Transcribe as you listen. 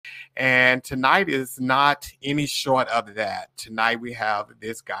And tonight is not any short of that. Tonight we have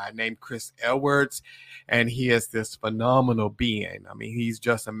this guy named Chris Edwards, and he is this phenomenal being. I mean, he's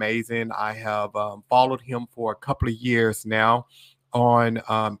just amazing. I have followed him for a couple of years now on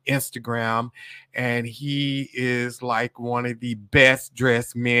Instagram, and he is like one of the best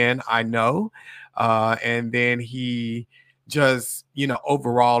dressed men I know. And then he just,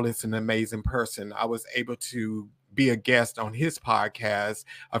 overall is an amazing person. I was able to be a guest on his podcast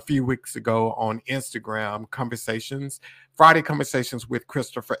a few weeks ago on Instagram Friday Conversations with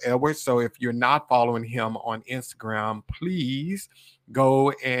Christopher Edwards. So if you're not following him on Instagram, please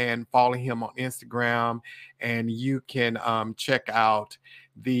go and follow him on Instagram, and you can check out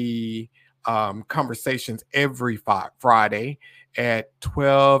the conversations every Friday at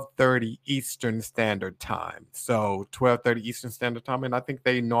 12:30 Eastern Standard Time. So 12:30 Eastern Standard Time, and I think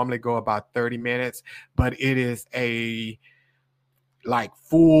they normally go about 30 minutes, but it is a like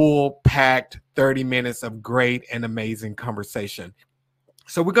full packed 30 minutes of great and amazing conversation.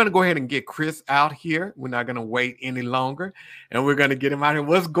 So we're going to go ahead and get Chris out here. We're not going to wait any longer, and we're going to get him out here.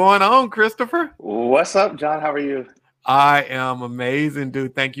 What's going on, Christopher? What's up, John? How are you? I am amazing,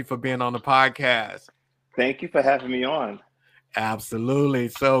 dude. Thank you for being on the podcast. Thank you for having me on. Absolutely.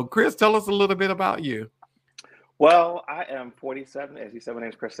 So, Chris, tell us a little bit about you. Well, I am 47. As you said, my name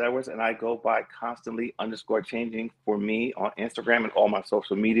is Chris Edwards, and I go by constantly_changing for me on Instagram and all my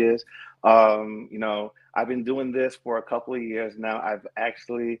social medias. I've been doing this for a couple of years now.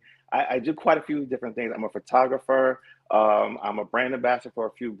 I do quite a few different things. I'm a photographer. I'm a brand ambassador for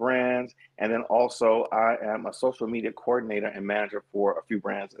a few brands. And then also I am a social media coordinator and manager for a few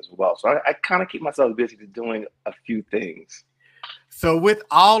brands as well. So I kind of keep myself busy to doing a few things. So with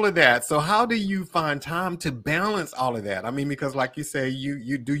all of that, so how do you find time to balance all of that? I mean, because like you say,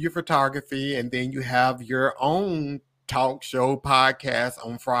 you do your photography, and then you have your own talk show podcast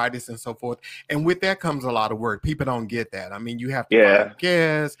on Fridays and so forth. And with that comes a lot of work. People don't get that. I mean, you have to find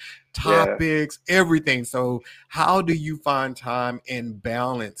guests, topics, everything. So how do you find time and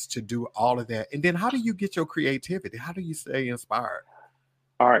balance to do all of that? And then how do you get your creativity? How do you stay inspired?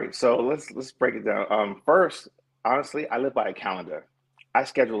 All right, so let's break it down. First, honestly, I live by a calendar. I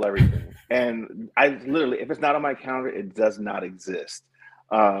schedule everything, and I literally, if it's not on my calendar, it does not exist.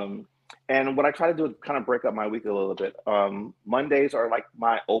 And what I try to do is kind of break up my week a little bit. Mondays are like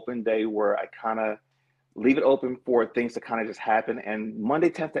my open day where I kind of leave it open for things to kind of just happen. And Monday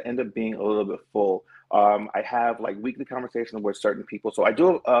tends to end up being a little bit full. I have like weekly conversations with certain people. So I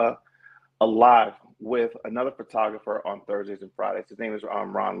do a live with another photographer on Thursdays and Fridays. His name is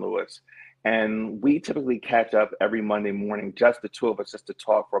Ron Lewis. And we typically catch up every Monday morning, just the two of us, just to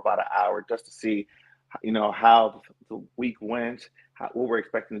talk for about an hour, just to see, how the week went, what we're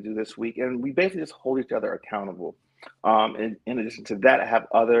expecting to do this week. And we basically just hold each other accountable. And in addition to that, I have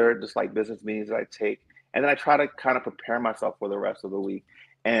other just like business meetings that I take. And then I try to kind of prepare myself for the rest of the week.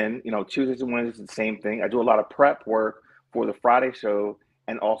 And, Tuesdays and Wednesdays, the same thing. I do a lot of prep work for the Friday show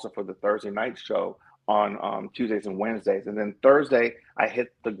and also for the Thursday night show on Tuesdays and Wednesdays. And then Thursday, I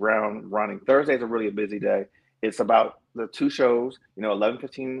hit the ground running. Thursdays are really a busy day. It's about the two shows,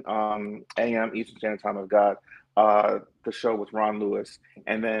 11:15 a.m. Eastern Standard Time. I've got the show with Ron Lewis.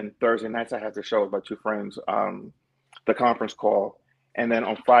 And then Thursday nights, I have the show with my two friends, the conference call. And then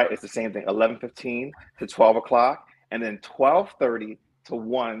on Friday, it's the same thing, 11:15 to 12 o'clock. And then 12:30 to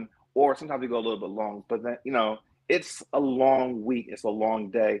 1, or sometimes we go a little bit long. But then, it's a long week. It's a long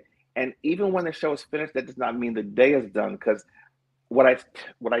day. And even when the show is finished, that does not mean the day is done, because what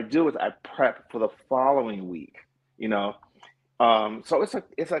I do is I prep for the following week, So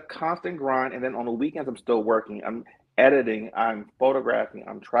it's a constant grind. And then on the weekends, I'm still working. I'm editing, I'm photographing,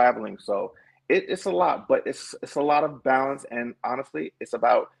 I'm traveling. So it's a lot, but it's a lot of balance. And honestly, it's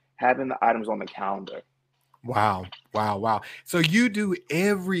about having the items on the calendar. Wow. So you do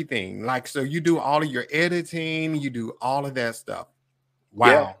everything. So you do all of your editing, you do all of that stuff.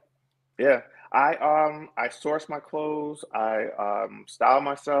 Wow. Yeah. I source my clothes, I style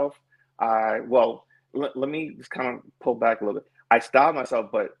myself. Let me just kind of pull back a little bit. I style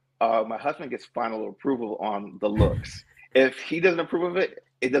myself, but my husband gets final approval on the looks. If he doesn't approve of it,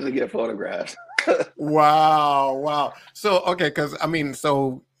 it doesn't get photographed. Wow. So okay, because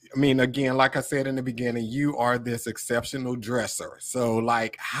again, like I said in the beginning, you are this exceptional dresser. So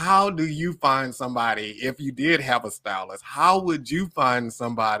like, how do you find somebody, if you did have a stylist, how would you find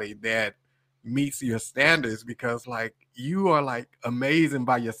somebody that meets your standards? Because like, you are like amazing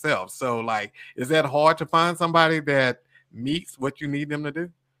by yourself. So like, is that hard to find somebody that meets what you need them to do?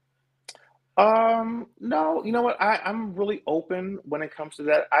 No, you know what? I'm really open when it comes to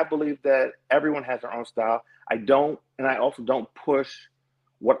that. I believe that everyone has their own style. I also don't push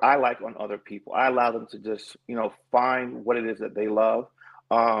what I like on other people. I allow them to just, find what it is that they love.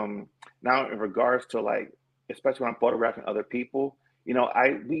 Now, in regards to like, especially when I'm photographing other people,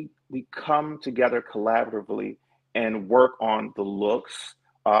 we come together collaboratively and work on the looks,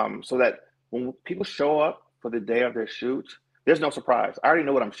 so that when people show up for the day of their shoot, there's no surprise. I already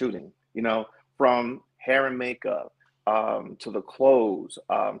know what I'm shooting, from hair and makeup, to the clothes,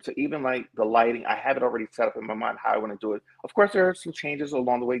 to even like the lighting. I have it already set up in my mind how I want to do it. Of course, there are some changes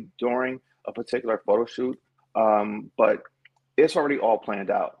along the way during a particular photo shoot, but it's already all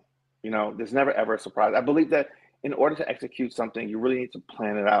planned out. There's never ever a surprise. I believe that in order to execute something, you really need to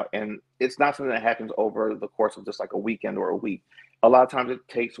plan it out. And it's not something that happens over the course of just like a weekend or a week. A lot of times it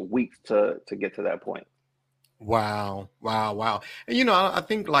takes weeks to get to that point. Wow, wow, wow. And I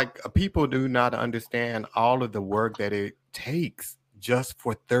think like people do not understand all of the work that it takes just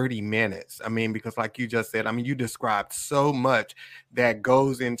for 30 minutes. I mean, because like you just said, I mean, you described so much that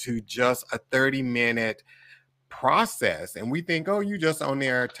goes into just a 30-minute process. And we think, oh, you just on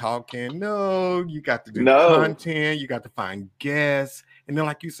there talking. No, you got to do No. content, you got to find guests. And then,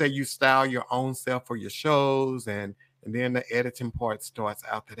 like you say, you style your own self for your shows, and then the editing part starts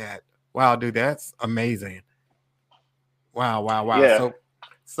after that. Wow, dude, that's amazing. Wow, wow, wow. Yeah. So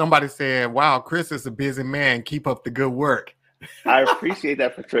somebody said, wow, Chris is a busy man. Keep up the good work. I appreciate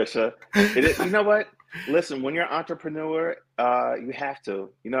that, Patricia. You know what? Listen, when you're an entrepreneur, you have to.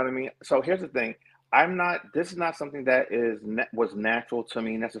 You know what I mean? So here's the thing. This is not something that was natural to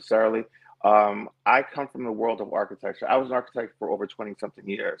me necessarily. I come from the world of architecture. I was an architect for over 20 something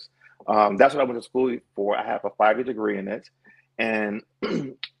years. That's what I went to school for. I have a 5-year degree in it. And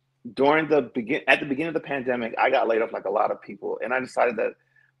at the beginning of the pandemic, I got laid off like a lot of people. And I decided that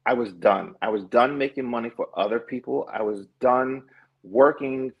I was done. I was done making money for other people. I was done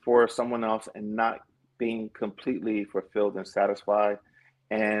working for someone else and not being completely fulfilled and satisfied.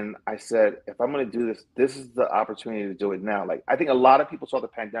 And I said, if I'm going to do this, this is the opportunity to do it now. Like, I think a lot of people saw the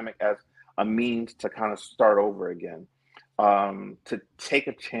pandemic as a means to kind of start over again, to take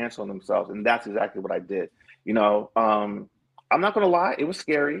a chance on themselves. And that's exactly what I did. I'm not going to lie, it was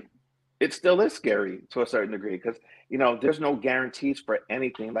scary. It still is scary to a certain degree because, there's no guarantees for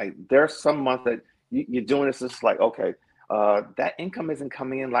anything. Like, there's some months that you're doing this, it's like, okay, that income isn't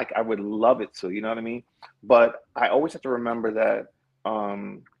coming in like I would love it to, you know what I mean? But I always have to remember that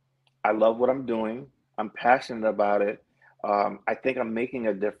I love what I'm doing. I'm passionate about it. I think I'm making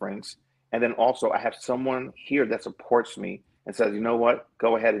a difference. And then also, I have someone here that supports me and says, you know what,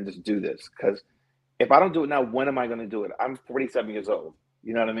 go ahead and just do this. Because if I don't do it now, when am I going to do it? I'm 47 years old.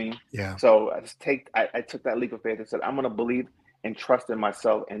 You know what I mean? Yeah. So I took that leap of faith and said, I'm going to believe and trust in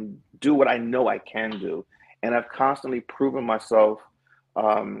myself and do what I know I can do. And I've constantly proven myself,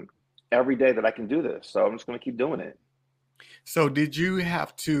 every day that I can do this. So I'm just going to keep doing it. So did you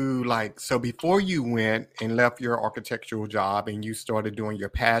have to so before you went and left your architectural job and you started doing your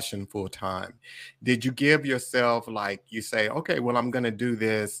passion full time, did you give yourself you say, okay, well, I'm going to do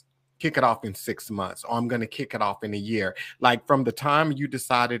this, kick it off in 6 months, or I'm going to kick it off in a year? Like from the time you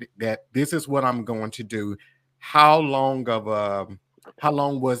decided that this is what I'm going to do, how long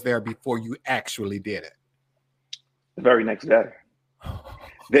was there before you actually did it? The very next day.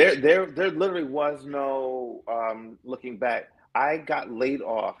 There literally was no looking back. I got laid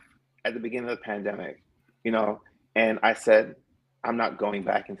off at the beginning of the pandemic, and I said, I'm not going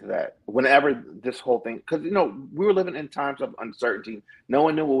back into that. Whenever this whole thing, because we were living in times of uncertainty. No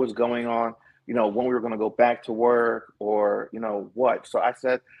one knew what was going on, when we were going to go back to work or what. So I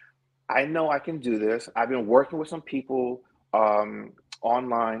said, I know I can do this. I've been working with some people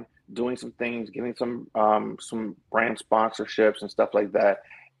online, doing some things, getting some brand sponsorships and stuff like that.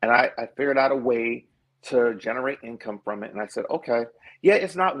 And I figured out a way to generate income from it. And I said, okay, yeah,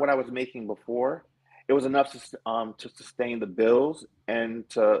 it's not what I was making before. It was enough to sustain the bills and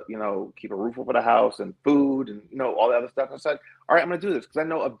to, keep a roof over the house and food and, all the other stuff. I said, all right, I'm going to do this because I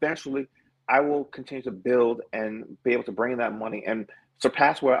know eventually I will continue to build and be able to bring in that money and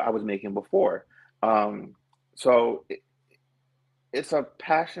surpass what I was making before. So it's a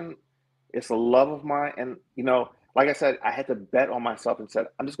passion. It's a love of mine. And, like I said, I had to bet on myself and said,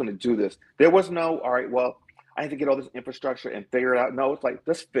 I'm just going to do this. There was no, all right, well, I need to get all this infrastructure and figure it out. No, it's like,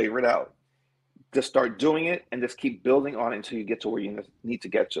 let's figure it out. Just start doing it and just keep building on it until you get to where you need to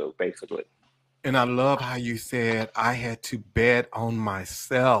get to, basically. And I love how you said, I had to bet on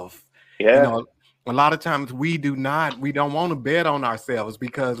myself. Yeah. A lot of times we don't want to bet on ourselves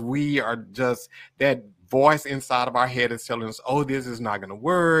because we are just that voice inside of our head is telling us, oh, this is not going to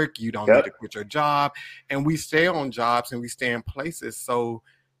work. You don't need to quit your job. And we stay on jobs and we stay in places. So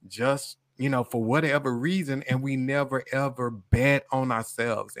just for whatever reason, and we never ever bet on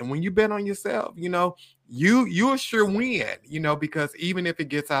ourselves. And when you bet on yourself, you'll sure win, because even if it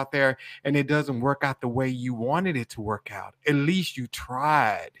gets out there and it doesn't work out the way you wanted it to work out, at least you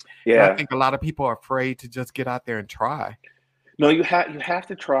tried. And I Yeah. think a lot of people are afraid to just get out there and try. No, you have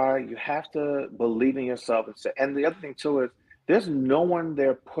to try. You have to believe in yourself, and the other thing too is there's no one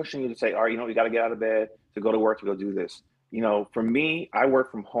there pushing you to say, all right, you got to get out of bed to go to work to go do this. For me, I work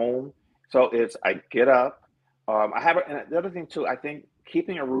from home, so it's I get up. And the other thing too, I think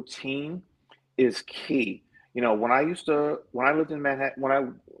keeping a routine is key. When I lived in Manhattan, when I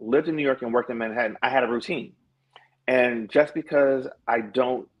lived in New York and worked in Manhattan, I had a routine. And just because I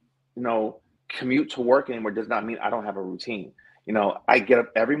don't, you know, commute to work anymore does not mean I don't have a routine. I get up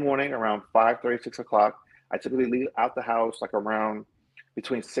every morning around 5:30, 6 o'clock. I typically leave out the house like around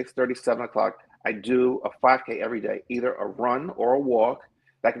between 6:30, 7 o'clock. I do a 5K every day, either a run or a walk.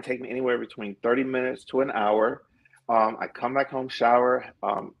 That can take me anywhere between 30 minutes to an hour. I come back home, shower,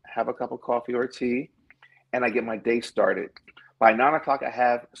 have a cup of coffee or tea, and I get my day started. By 9 o'clock, I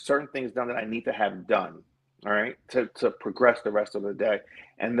have certain things done that I need to have done, all right, to progress the rest of the day.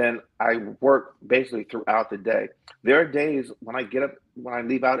 And then I work basically throughout the day. There are days when I get up, when I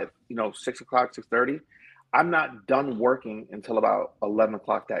leave out at 6 o'clock, 6:30, I'm not done working until about 11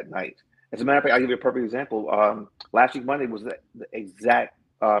 o'clock that night. As a matter of fact, I'll give you a perfect example. Last week Monday was the exact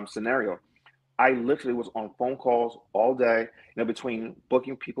scenario. I literally was on phone calls all day, between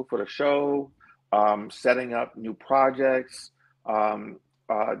booking people for the show, setting up new projects, um,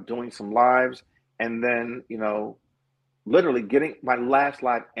 doing some lives, and then, literally getting my last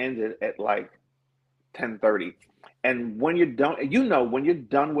live ended at like 10:30. And when you're done, when you're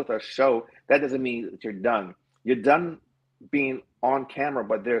done with a show, that doesn't mean that you're done. You're done being on camera,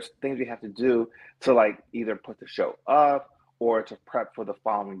 but there's things you have to do to like either put the show up or to prep for the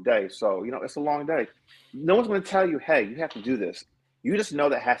following day. So, it's a long day. No one's going to tell you, hey, you have to do this. You just know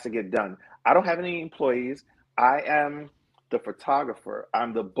that has to get done. I don't have any employees. I am the photographer,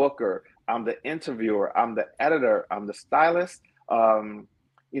 I'm the booker, I'm the interviewer, I'm the editor, I'm the stylist. I'm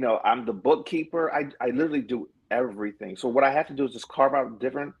the bookkeeper. I literally do everything. So what I have to do is just carve out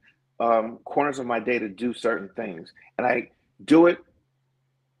different corners of my day to do certain things, and I do it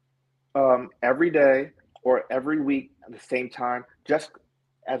every day or every week at the same time, just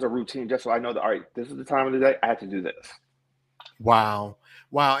as a routine, just so I know that all right, this is the time of the day I have to do this. Wow.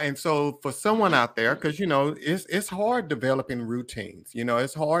 Wow. And so for someone out there, because it's hard developing routines.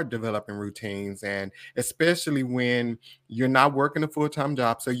 It's hard developing routines, and especially when you're not working a full-time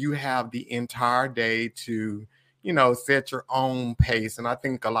job. So you have the entire day to, set your own pace. And I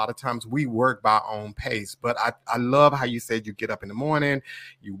think a lot of times we work by our own pace. But I love how you said you get up in the morning,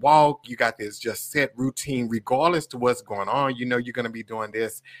 you walk, you got this just set routine, regardless to what's going on. You're going to be doing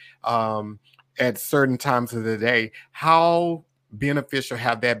this at certain times of the day. How beneficial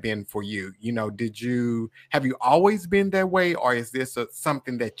have that been for you? Have you always been that way, or is this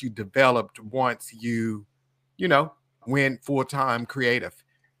something that you developed once you know went full-time creative?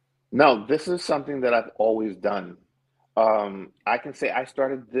 No, this is something that I've always done. I can say I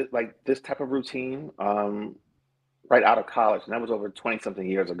started this type of routine right out of college, and that was over 20 something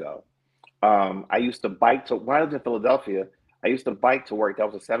years ago. I used to bike to when I lived in Philadelphia. I used to bike to work.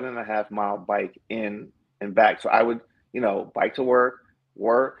 That was a 7.5 mile bike in and back. So I would, bike to work,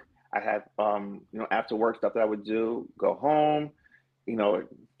 work. I had, after work stuff that I would do, go home, you know,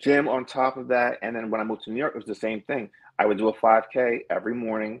 gym on top of that. And then when I moved to New York, it was the same thing. I would do a 5K every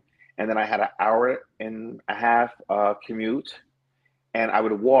morning, and then I had an hour and a half commute, and I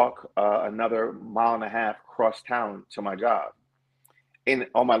would walk another mile and a half cross town to my job. And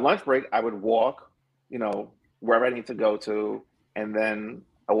on my lunch break, I would walk, wherever I need to go to, and then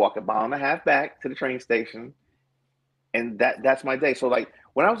I walk a mile and a half back to the train station, and that's my day. So like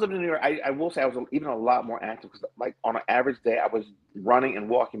when I was living in New York, I will say I was even a lot more active because like on an average day, I was running and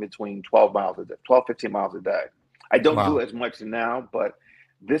walking between 12 miles a day, 12, 15 miles a day. I don't do Wow. it as much now, but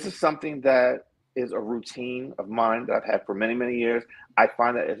this is something that is a routine of mine that I've had for many, many years. I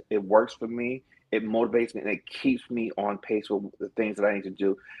find that it works for me. It motivates me and it keeps me on pace with the things that I need to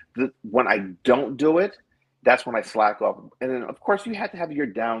do. When I don't do it, that's when I slack off. And then, of course, you have to have your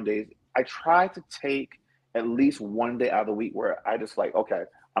down days. I try to take at least one day out of the week where I just like, okay,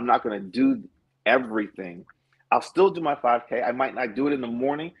 I'm not going to do everything. I'll still do my 5K. I might not do it in the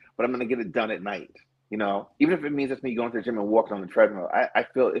morning, but I'm going to get it done at night. Even if it means it's me going to the gym and walking on the treadmill, I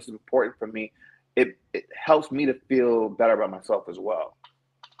feel it's important for me. It helps me to feel better about myself as well.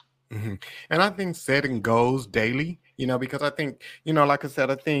 Mhm. And I think setting goals daily, because I think, like I said,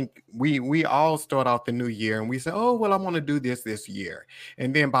 I think we all start off the new year and we say, oh, well, I want to do this year.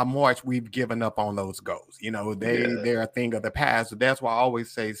 And then by March, we've given up on those goals. Yeah. They're a thing of the past. So that's why I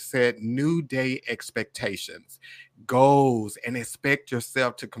always say set new day expectations, goals, and expect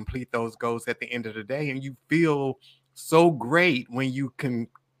yourself to complete those goals at the end of the day. And you feel so great when you can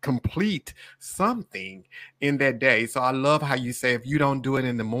complete something in that day. So I love how you say if you don't do it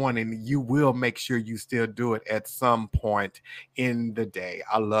in the morning, you will make sure you still do it at some point in the day.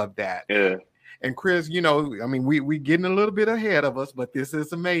 I love that. Yeah. And Chris, I mean, we getting a little bit ahead of us, but this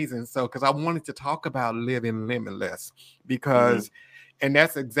is amazing. So, because I wanted to talk about living limitless, Mm-hmm. because, and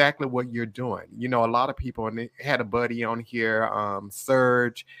that's exactly what you're doing. A lot of people, and they had a buddy on here,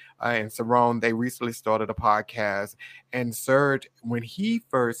 Serge and Saron. They recently started a podcast, and Serge, when he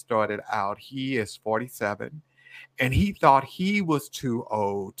first started out, he is 47, and he thought he was too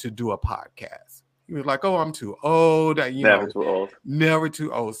old to do a podcast. He was like, "Oh, I'm too old," Never too old. never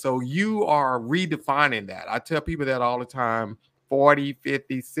too old. So you are redefining that. I tell people that all the time, 40,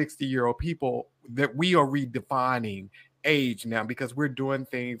 50, 60-year-old people, that we are redefining age now because we're doing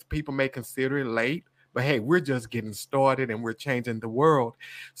things people may consider it late, but hey, we're just getting started and we're changing the world.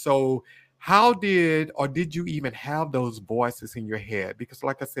 So how did you even have those voices in your head? Because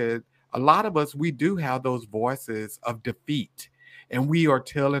like I said, a lot of us, we do have those voices of defeat, and we are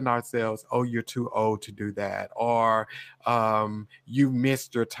telling ourselves, oh, you're too old to do that, or you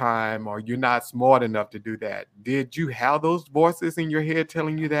missed your time, or you're not smart enough to do that. Did you have those voices in your head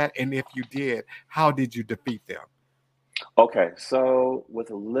telling you that? And if you did, how did you defeat them? Okay, so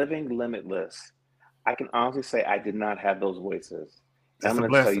with Living Limitless, I can honestly say I did not have those voices. And I'm That's a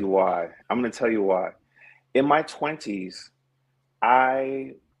going to tell you blessing. why. I'm going to tell you why. In my 20s,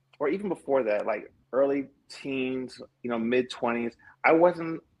 I, or even before that, like early teens, mid 20s, I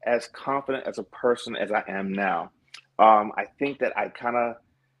wasn't as confident as a person as I am now. I think that I kind of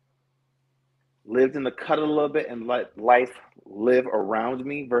lived in the cut a little bit and let life live around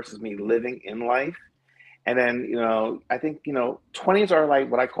me versus me living in life. And then, I think, 20s are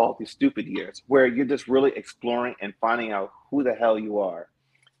like what I call the stupid years, where you're just really exploring and finding out who the hell you are.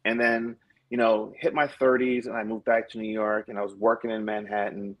 And then, hit my 30s and I moved back to New York and I was working in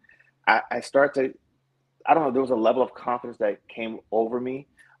Manhattan. I started to, I don't know, there was a level of confidence that came over me.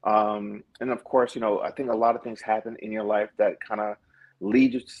 And of course, I think a lot of things happen in your life that kind of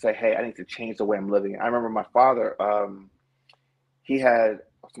lead you to say, hey, I need to change the way I'm living. I remember my father, he had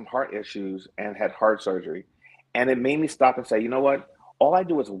some heart issues and had heart surgery. And it made me stop and say, you know what? All I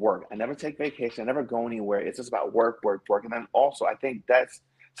do is work. I never take vacation. I never go anywhere. It's just about work, work, work. And then also, I think that's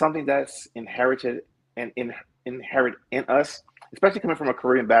something that's inherited and inherent in us, especially coming from a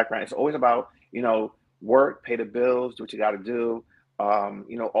Korean background. It's always about, work, pay the bills, do what you got to do.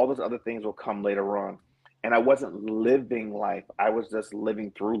 All those other things will come later on. And I wasn't living life. I was just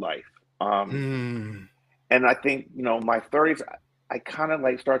living through life. Um, Hmm. and I think, my 30s, I kind of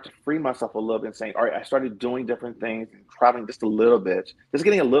like started to free myself a little bit and saying, all right, I started doing different things and traveling just a little bit, just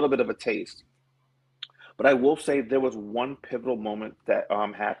getting a little bit of a taste. But I will say there was one pivotal moment that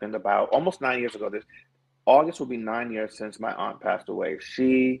happened about almost 9 years ago. This August will be 9 years since my aunt passed away.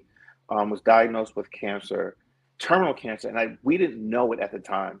 She was diagnosed with cancer, terminal cancer, and we didn't know it at the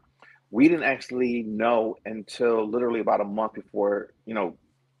time. We didn't actually know until literally about a month before,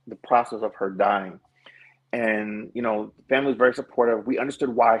 the process of her dying. And the family was very supportive. We understood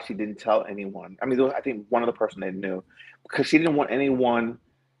why she didn't tell anyone. I mean, I think one of the person they knew, because she didn't want anyone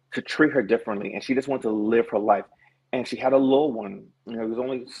to treat her differently, and she just wanted to live her life. And she had a little one. He was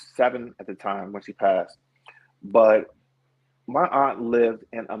only 7 at the time when she passed. But my aunt lived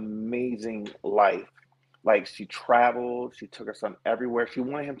an amazing life. Like, she traveled, she took her son everywhere. She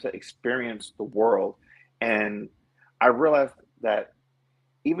wanted him to experience the world. And I realized that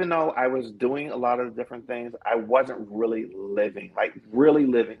even though I was doing a lot of the different things, I wasn't really living,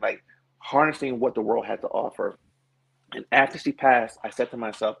 like harnessing what the world had to offer. And after she passed, I said to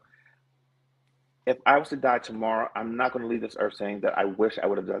myself, if I was to die tomorrow, I'm not going to leave this earth saying that I wish I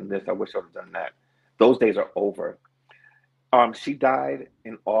would have done this, I wish I would have done that. Those days are over. She died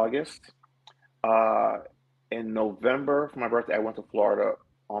in August. Uh, in November for my birthday, I went to Florida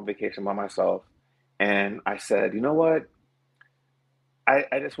on vacation by myself. And I said, you know what?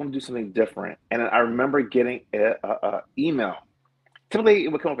 I just want to do something different. And I remember getting a email. Typically,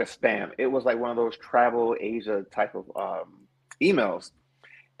 it would come up as spam. It was like one of those travel Asia type of emails.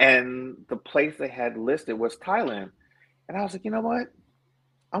 And the place they had listed was Thailand. And I was like, you know what?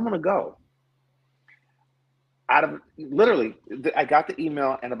 I'm going to go. Out of literally, I got the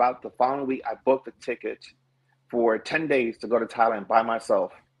email, and about the following week, I booked a ticket for 10 days to go to Thailand by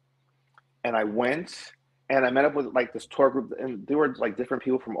myself. And I went, and I met up with like this tour group, and there were like different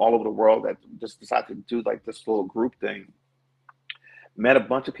people from all over the world that just decided to do like this little group thing. Met a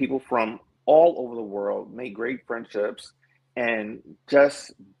bunch of people from all over the world, made great friendships, and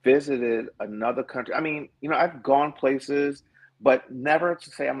just visited another country. I mean, I've gone places, but never to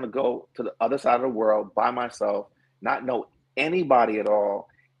say I'm going to go to the other side of the world by myself, not know anybody at all,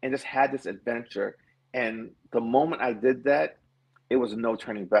 and just had this adventure. And the moment I did that, it was no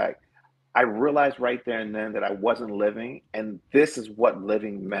turning back. I realized right there and then that I wasn't living, and this is what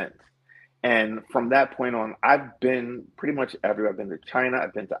living meant. And from that point on, I've been pretty much everywhere. I've been to China,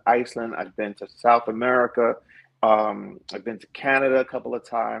 I've been to Iceland, I've been to South America, I've been to Canada a couple of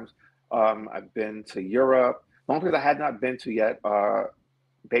times, I've been to Europe. The only place I had not been to yet,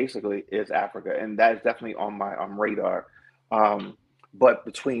 basically, is Africa, and that is definitely on my radar. But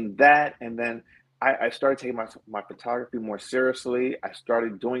between that and then I started taking my photography more seriously. I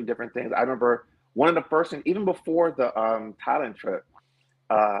started doing different things. I remember one of the first things, even before the Thailand trip,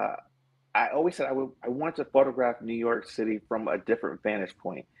 uh, I always said I wanted to photograph New York City from a different vantage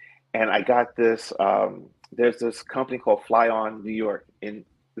point. And I got this, there's this company called Fly On New York,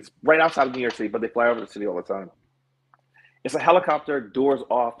 it's right outside of New York City, but they fly over the city all the time. It's a helicopter doors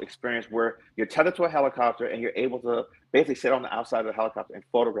off experience where you're tethered to a helicopter and you're able to basically sit on the outside of the helicopter and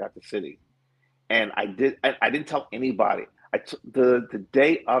photograph the city. And I didn't tell anybody. The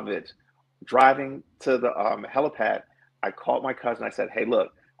day of it, driving to the helipad, I called my cousin. I said, "Hey,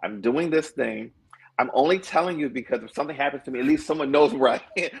 look, I'm doing this thing. I'm only telling you because if something happens to me, at least someone knows where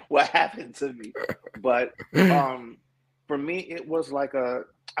what happened to me." But um, for me, it was like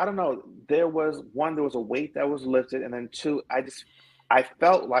I don't know. There was a weight that was lifted, and then two, I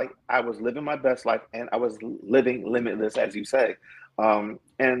felt like I was living my best life, and I was living limitless, as you say.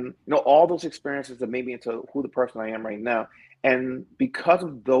 And all those experiences that made me into who the person I am right now. And because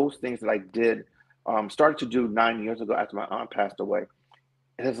of those things that I did, started to do 9 years ago after my aunt passed away,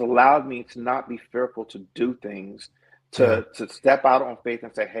 it has allowed me to not be fearful to do things, Yeah. to step out on faith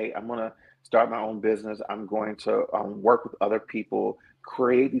and say, "Hey, I'm gonna start my own business. I'm going to work with other people,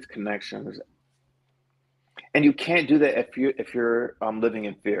 create these connections." And you can't do that if you're living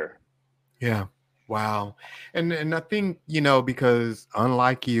in fear. Yeah. Wow. And I think, because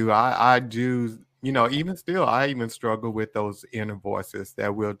unlike you, I do, even still, I even struggle with those inner voices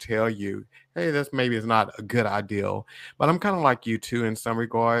that will tell you, hey, this maybe is not a good ideal. But I'm kind of like you too in some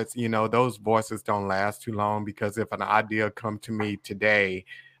regards. Those voices don't last too long because if an idea come to me today,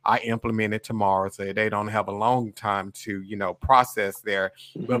 I implement it tomorrow. So they don't have a long time to, process there.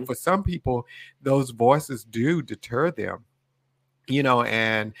 But Hmm. for some people, those voices do deter them,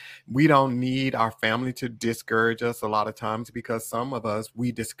 and we don't need our family to discourage us a lot of times because some of us,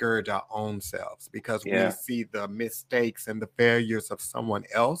 we discourage our own selves because we Yeah. see the mistakes and the failures of someone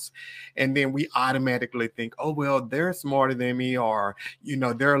else. And then we automatically think, oh, well, they're smarter than me, or,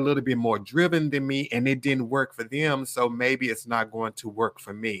 they're a little bit more driven than me and it didn't work for them. So maybe it's not going to work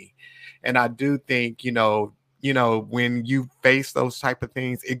for me. And I do think, when you face those type of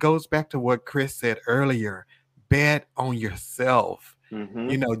things, it goes back to what Chris said earlier, bet on yourself. Hmm.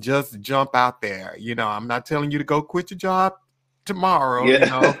 Just jump out there. I'm not telling you to go quit your job tomorrow,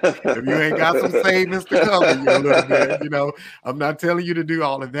 Yeah. if you ain't got some savings to cover you a little bit, I'm not telling you to do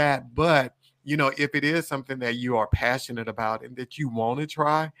all of that. But, if it is something that you are passionate about and that you want to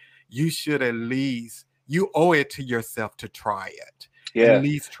try, you should you owe it to yourself to try it. At Yeah.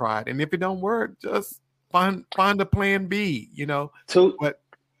 least try it. And if it don't work, just find a plan B. Two But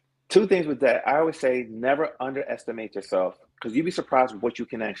two things with that. I always say never underestimate yourself because you'd be surprised what you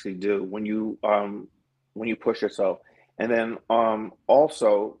can actually do when you push yourself. And then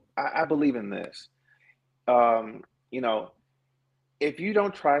also I believe in this. Um, you know, if you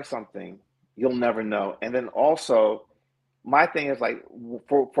don't try something, you'll never know. And then also my thing is like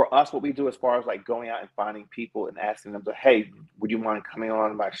for us, what we do as far as like going out and finding people and asking them to, hey, would you mind coming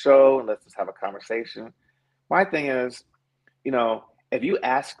on my show and let's just have a conversation? My thing is, if you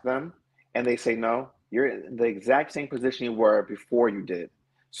ask them and they say no, you're in the exact same position you were before you did.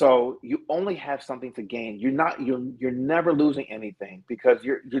 So you only have something to gain. You're never losing anything because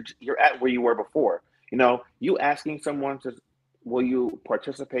you're at where you were before. You asking someone to, will you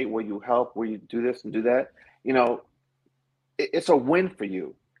participate? Will you help? Will you do this and do that? You know, it's a win for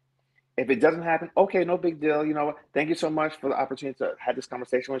you. If it doesn't happen, okay, no big deal. Thank you so much for the opportunity to have this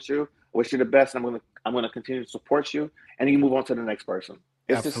conversation with you. I wish you the best, and I'm gonna continue to support you, and you move on to the next person.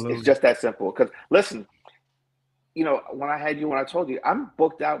 It's absolutely. just that simple. Because listen, when I had you, when I told you, I'm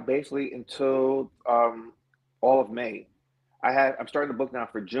booked out basically until all of May. I'm starting to book now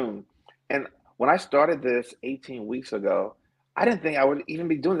for June, and when I started this 18 weeks ago, I didn't think I would even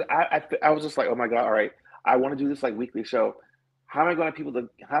be doing it. I was just like, oh my god, all right. I want to do this like weekly show. How am I going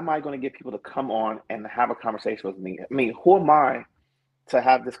to get people to come on and have a conversation with me? I mean, who am I to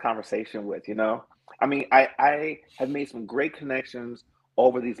have this conversation with, you know? I mean, I have made some great connections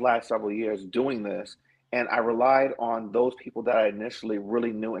over these last several years doing this, and I relied on those people that I initially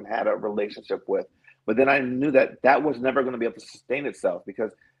really knew and had a relationship with. But then I knew that that was never going to be able to sustain itself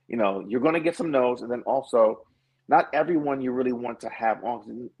because, you know, you're going to get some no's, and then also not everyone you really want to have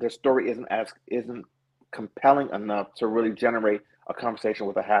on their story isn't compelling enough to really generate a conversation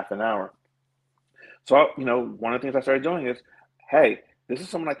with a half an hour. So, you know, one of the things I started doing is, hey, this is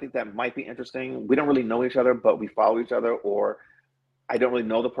someone I think that might be interesting. We don't really know each other, but we follow each other, or I don't really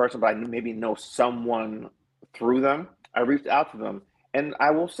know the person, but I maybe know someone through them. I reached out to them, and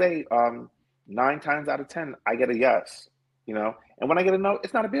I will say, 9 times out of 10, I get a yes. You know, and when I get a no,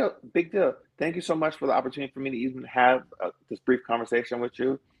 it's not a big deal. Thank you so much for the opportunity for me to even have this brief conversation with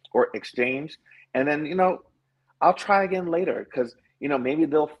you or exchange, and then you know, I'll try again later because you know maybe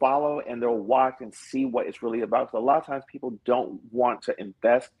they'll follow and they'll watch and see what it's really about. So a lot of times people don't want to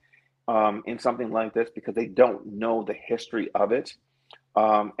invest in something like this because they don't know the history of it.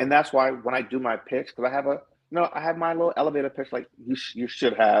 And that's why when I do my pitch, because I have I have my little elevator pitch like you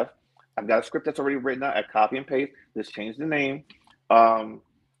should have. I've got a script that's already written out. I copy and paste. Just change the name. Um,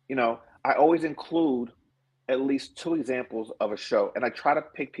 you know, I always include at least 2 examples of a show, and I try to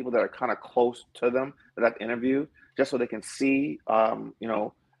pick people that are kind of close to them that I've interviewed, just so they can see, you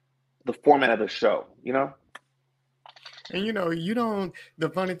know, the format of the show. You know. And you know, you don't, the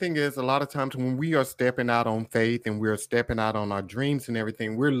funny thing is, a lot of times when we are stepping out on faith and we're stepping out on our dreams and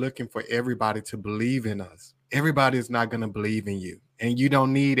everything, we're looking for everybody to believe in us. Everybody is not going to believe in you. And you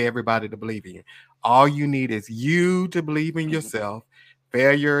don't need everybody to believe in you. All you need is you to believe in Mhm. yourself.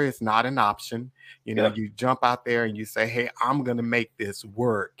 Failure is not an option. You know, Yep. you jump out there and you say, hey, I'm going to make this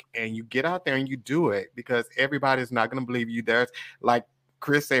work. And you get out there and you do it because everybody's not going to believe you. There's like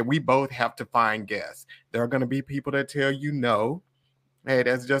Chris said, we both have to find guests. There are going to be people that tell you no. Hey,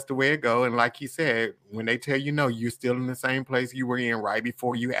 that's just the way it go. And like he said, when they tell you no, you're still in the same place you were in right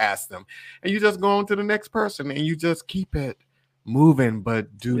before you asked them. And you just go on to the next person and you just keep it moving,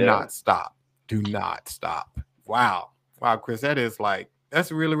 but do Yeah. not stop. Do not stop. Wow. Wow, Chris, that is like,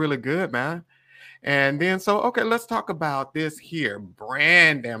 that's really, really good, man. And then, so, okay, let's talk about this here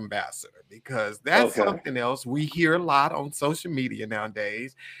brand ambassador, because that's Okay. something else we hear a lot on social media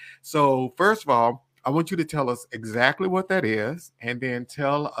nowadays. So, first of all, I want you to tell us exactly what that is, and then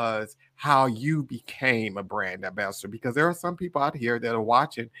tell us how you became a brand ambassador, because there are some people out here that are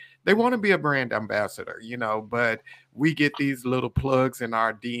watching, they want to be a brand ambassador, you know, but we get these little plugs in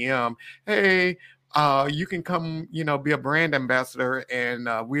our DM. Hey, you can come, you know, be a brand ambassador and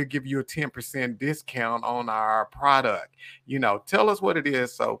we'll give you a 10% discount on our product. You know, tell us what it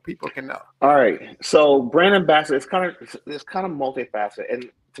is so people can know. All right. So brand ambassador, it's kind of multifaceted,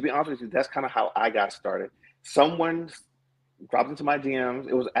 and to be honest with you, that's kind of how I got started. Someone dropped into my DMs.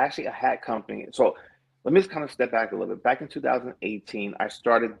 It was actually a hat company. So let me just kind of step back a little bit. Back in 2018, I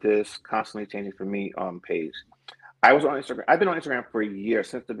started this constantly changing for me page. I was on Instagram. I've been on Instagram for a year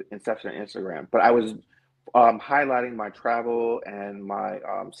since the inception of Instagram, but I was highlighting my travel and my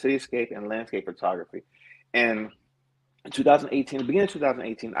cityscape and landscape photography. And in 2018, the beginning of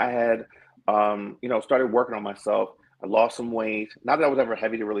 2018, I had, you know, started working on myself. I lost some weight. Not that I was ever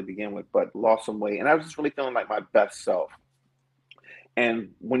heavy to really begin with, but lost some weight, and I was just really feeling like my best self. And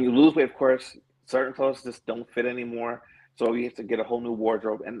when you lose weight, of course, certain clothes just don't fit anymore. So you have to get a whole new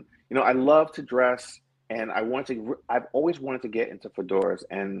wardrobe. And you know, I love to dress, and I've always wanted to get into fedoras,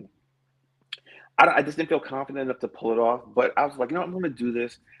 and I just didn't feel confident enough to pull it off. But I was like, you know, I'm going to do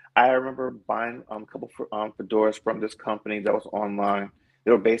this. I remember buying a couple fedoras from this company that was online.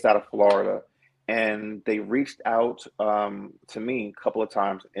 They were based out of Florida, and they reached out to me a couple of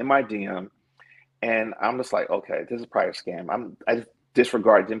times in my DM, and I'm just like, okay, this is probably a scam. I just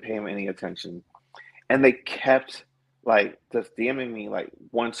disregarded, didn't pay them any attention, and they kept like just DMing me like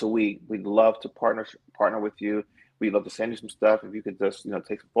once a week. We'd love to partner with you. We'd love to send you some stuff if you could just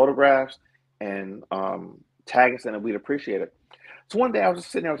take some photographs and tag us in it. We'd appreciate it. So one day I was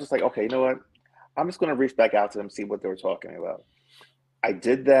just sitting there. I was just like, okay, you know what? I'm just going to reach back out to them, see what they were talking about. I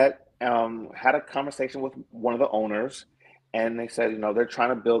did that. Had a conversation with one of the owners, and they said, they're trying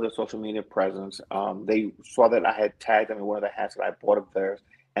to build a social media presence. They saw that I had tagged them in one of the hats that I bought of theirs,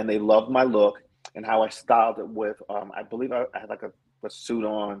 and they loved my look and how I styled it with. I believe I had like a suit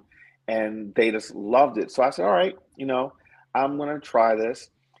on, and they just loved it. So I said, all right, I'm gonna try this.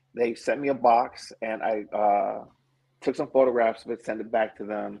 They sent me a box, and I took some photographs of it, sent it back to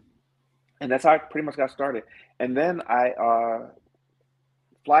them, and that's how I pretty much got started. And then I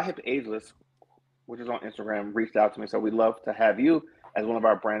Fly Hip Ageless which is on Instagram, reached out to me. So we'd love to have you as one of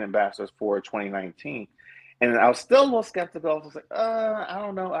our brand ambassadors for 2019. And I was still a little skeptical. I was like, I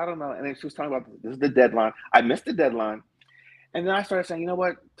don't know. And then she was talking about this is the deadline. I missed the deadline. And then I started saying, you know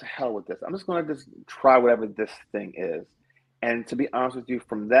what? To hell with this. I'm just going to just try whatever this thing is. And to be honest with you,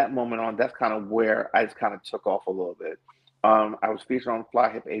 from that moment on, that's kind of where I just kind of took off a little bit. I was featured on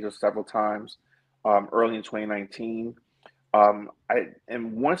Fly Hip Asia several times early in 2019.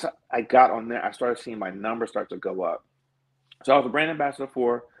 And once I got on there, I started seeing my numbers start to go up. So I was a brand ambassador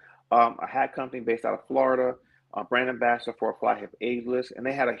for a hat company based out of Florida, a brand ambassador for Fly Hip Ageless, and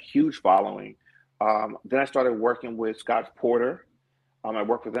they had a huge following. Then I started working with Scotch Porter. I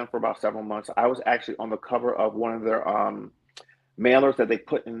worked with them for about several months. I was actually on the cover of one of their mailers that they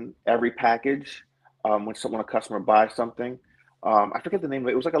put in every package when a customer buys something. I forget the name of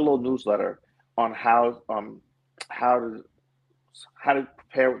it. It was like a little newsletter on how to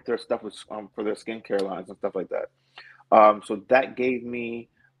prepare their stuff with, for their skincare lines and stuff like that. So that gave me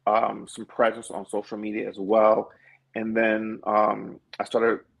some presence on social media as well. And then I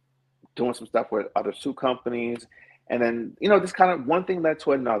started doing some stuff with other suit companies. And then, just kind of one thing led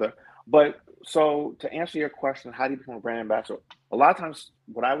to another. But so to answer your question, how do you become a brand ambassador? A lot of times,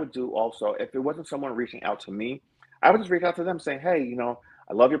 what I would do also, if it wasn't someone reaching out to me, I would just reach out to them saying, hey,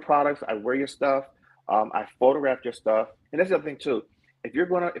 I love your products. I wear your stuff. I photograph your stuff. And that's the other thing too. If you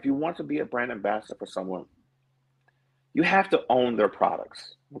want to be a brand ambassador for someone, you have to own their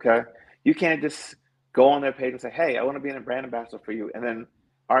products. Okay. You can't just go on their page and say, hey, I want to be a brand ambassador for you. And then,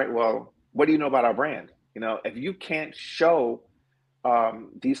 all right, well, what do you know about our brand? If you can't show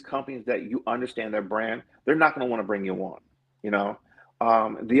these companies that you understand their brand, they're not going to want to bring you on.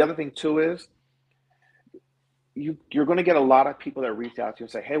 The other thing too is you're going to get a lot of people that reach out to you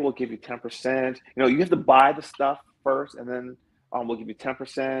and say, hey, we'll give you 10%. You have to buy the stuff first and then we'll give you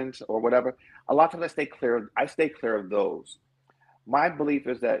 10% or whatever. A lot of times I stay clear of those. My belief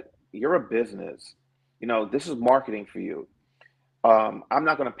is that you're a business. This is marketing for you. I'm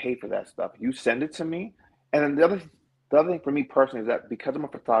not going to pay for that stuff. You send it to me. And then the other thing for me personally is that because I'm a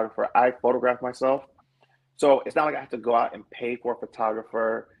photographer, I photograph myself. So it's not like I have to go out and pay for a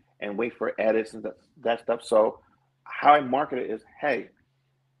photographer and wait for edits and that stuff. So how I market it is, hey,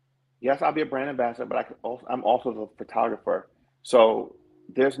 yes, I'll be a brand ambassador, but I'm also the photographer. So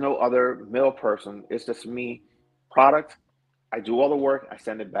there's no other middle person. It's just me, product. I do all the work. I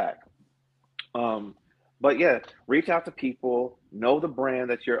send it back. But yeah, reach out to people, know the brand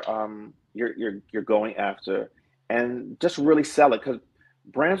that you're going after, and just really sell it because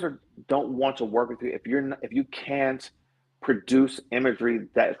brands don't want to work with you if you can't produce imagery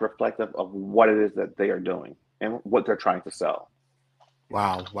that is reflective of what it is that they are doing and what they're trying to sell.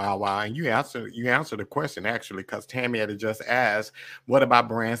 Wow, wow, wow. And you answered the question actually, because Tammy had just asked, what about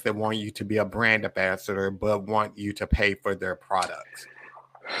brands that want you to be a brand ambassador but want you to pay for their products?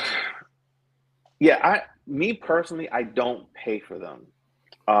 Yeah, me personally, I don't pay for them.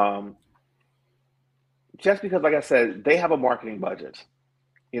 Just because, like I said, they have a marketing budget,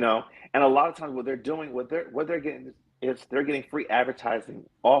 and a lot of times what they're doing, what they're getting is they're getting free advertising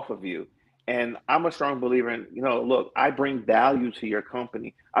off of you. And I'm a strong believer in, look, I bring value to your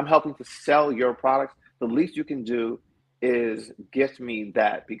company. I'm helping to sell your products. The least you can do is gift me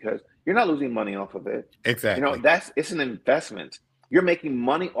that because you're not losing money off of it. Exactly. It's an investment. You're making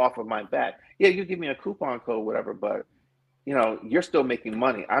money off of my back. Yeah, you give me a coupon code, whatever, but you're still making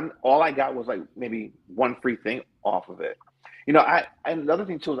money. All I got was like maybe one free thing off of it. And the other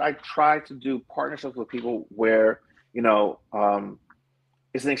thing too is I try to do partnerships with people where,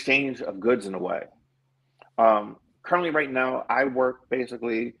 it's an exchange of goods in a way. Currently right now, I work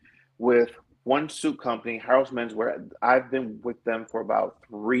basically with one suit company, Harold's Menswear. I've been with them for about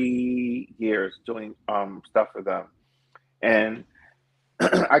 3 years doing stuff for them. And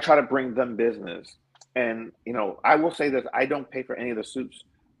I try to bring them business. And, I will say that I don't pay for any of the suits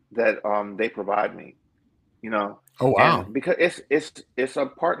that they provide me, Oh, wow. and because it's a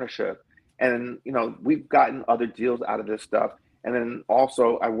partnership. And, we've gotten other deals out of this stuff. And then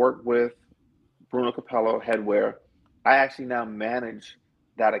also I work with Bruno Capello Headwear. I actually now manage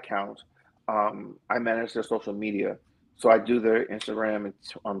that account. I manage their social media. So I do their Instagram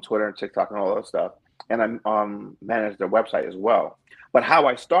and Twitter and TikTok and all that stuff. And I manage their website as well. But how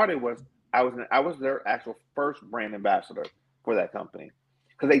I started was I was their actual first brand ambassador for that company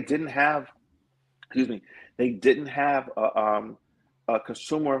because they didn't have a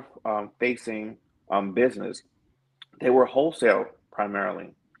consumer facing business. They were wholesale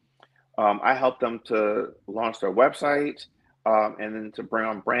primarily. I helped them to launch their website and then to bring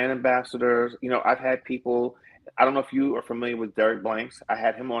on brand ambassadors. I've had people I don't know if you are familiar with Derek Blanks. I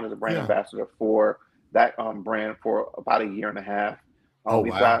had him on as a brand Yeah. ambassador for that brand for about a year and a half. Oh,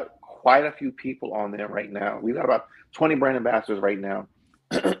 We've wow. got quite a few people on there right now. We've got about 20 brand ambassadors right now.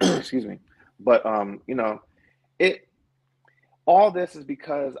 Excuse me. But it all this is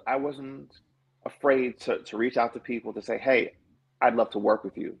because I wasn't afraid to reach out to people to say, hey, I'd love to work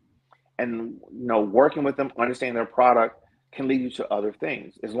with you. And working with them, understanding their product can lead you to other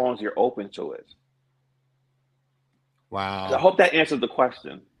things as long as you're open to it. So I Wow. hope that answers the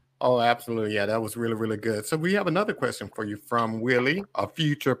question. Oh, absolutely. Yeah, that was really, really good. So we have another question for you from Willie, a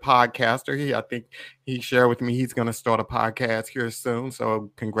future podcaster. I think he shared with me he's going to start a podcast here soon.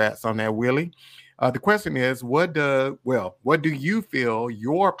 So congrats on that, Willie. The question is, what do you feel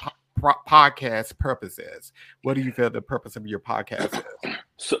your podcast purpose is? What do you feel the purpose of your podcast is?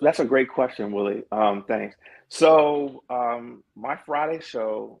 So that's a great question, Willie. Thanks. So my Friday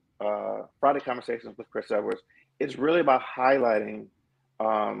show, Friday Conversations with Chris Edwards, is really about highlighting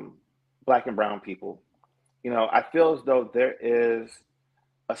Black and brown people. I feel as though there is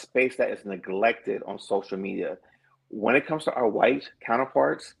a space that is neglected on social media. When it comes to our white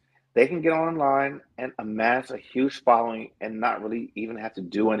counterparts, they can get online and amass a huge following and not really even have to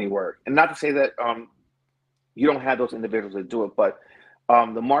do any work. And not to say that you don't have those individuals that do it, but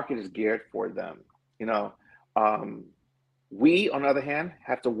the market is geared for them. We, on the other hand,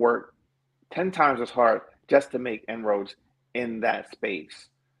 have to work 10 times as hard just to make inroads in that space.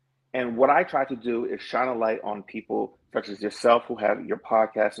 And what I try to do is shine a light on people such as yourself who have your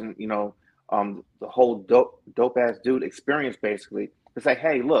podcast and, the whole dope ass dude experience, basically, to say,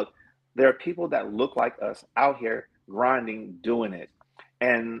 hey, look, there are people that look like us out here grinding, doing it.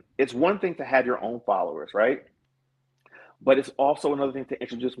 And it's one thing to have your own followers, right? But it's also another thing to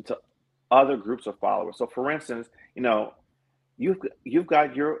introduce them to other groups of followers. So for instance, you've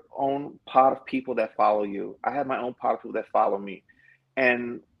got your own pot of people that follow you. I have my own pot of people that follow me.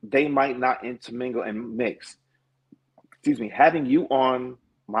 And they might not intermingle and mix. Excuse me, having you on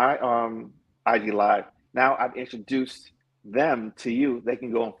my IG Live, now I've introduced them to you. They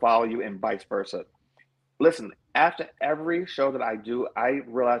can go and follow you and vice versa. Listen, after every show that I do, I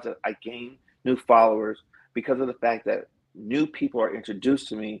realize that I gain new followers because of the fact that new people are introduced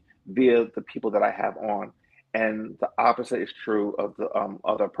to me via the people that I have on. And the opposite is true of the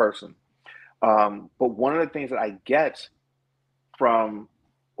other person. But one of the things that I get from,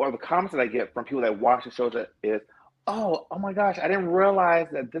 or the comments that I get from people that watch the shows is, oh my gosh, I didn't realize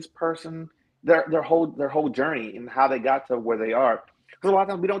that this person, their whole journey and how they got to where they are. Because a lot of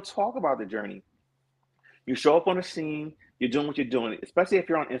times we don't talk about the journey. You show up on a scene, you're doing what you're doing, especially if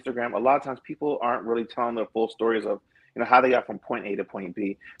you're on Instagram. A lot of times people aren't really telling their full stories of how they got from point A to point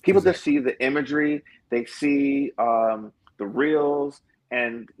B. People just see the imagery, they see the reels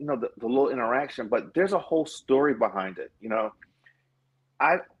and the little interaction, but there's a whole story behind it.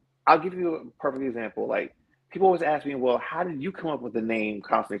 I'll give you a perfect example. Like, people always ask me, well, how did you come up with the name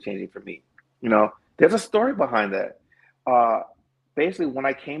Constantly Changing for Me? There's a story behind that. Basically, when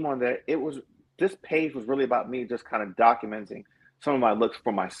I came on there, this page was really about me just kind of documenting some of my looks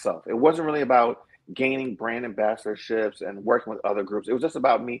for myself. It wasn't really about gaining brand ambassadorships and working with other groups. It was just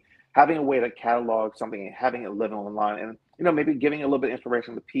about me having a way to catalog something and having it live online, and maybe giving a little bit of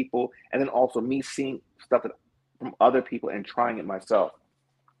inspiration to people, and then also me seeing stuff from other people and trying it myself.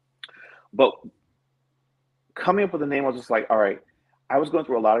 But coming up with a name, I was just like, all right, I was going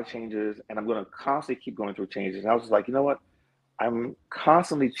through a lot of changes and I'm going to constantly keep going through changes. And I was just like, you know what? I'm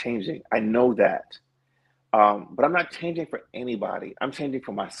constantly changing. I know that. But I'm not changing for anybody. I'm changing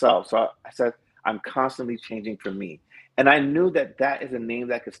for myself. So I said, I'm constantly changing for me. And I knew that that is a name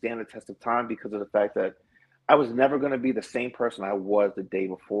that could stand the test of time because of the fact that I was never going to be the same person I was the day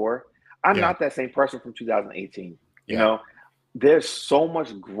before. I'm not that same person from 2018. There's so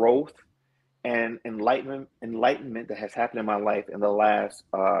much growth and enlightenment that has happened in my life in the last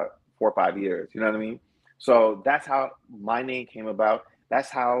 4 or 5 years. You know what I mean? So that's how my name came about. That's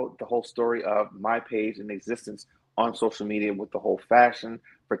how the whole story of my page and existence on social media with the whole fashion,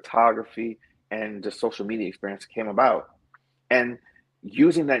 photography, and the social media experience came about. And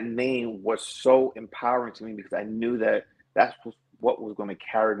using that name was so empowering to me because I knew that that's what was going to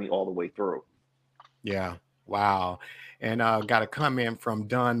carry me all the way through. Yeah. Wow. And got a comment from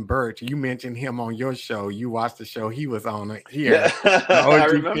Don Birch. You mentioned him on your show. You watched the show he was on here,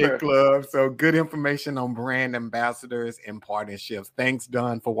 the OG Fit Club. So good information on brand ambassadors and partnerships. Thanks,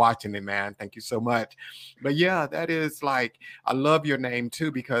 Don, for watching it, man. Thank you so much. But yeah, that is like, I love your name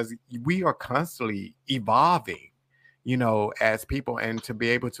too, because we are constantly evolving, as people, and to be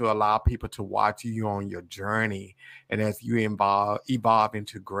able to allow people to watch you on your journey. And as you evolve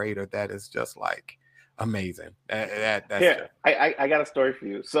into greater, that is just like amazing. That's Here, just I got a story for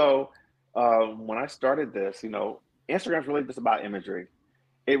you. So when I started this, Instagram's really just about imagery.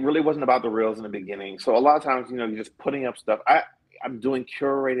 It really wasn't about the reels in the beginning. So a lot of times, you're just putting up stuff. I'm doing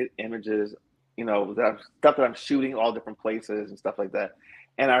curated images, stuff that I'm shooting all different places and stuff like that.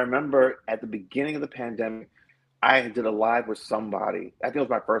 And I remember at the beginning of the pandemic, I did a live with somebody. I think it was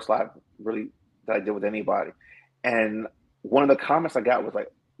my first live really that I did with anybody. And one of the comments I got was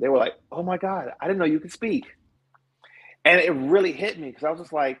like, they were like, "Oh my God, I didn't know you could speak." And it really hit me because I was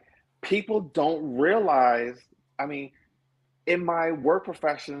just like, people don't realize. I mean, in my work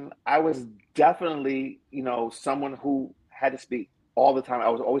profession, I was definitely, someone who had to speak all the time. I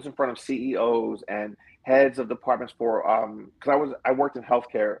was always in front of CEOs and heads of departments for because I worked in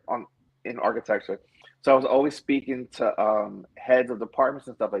healthcare in architecture. So I was always speaking to heads of departments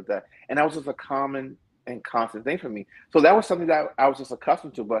and stuff like that. And that was just a common and constant thing for me. So that was something that I was just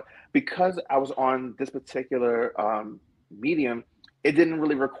accustomed to. But because I was on this particular medium, it didn't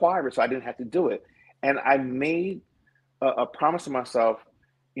really require it. So I didn't have to do it. And I made a promise to myself,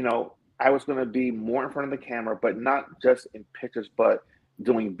 I was going to be more in front of the camera, but not just in pictures, but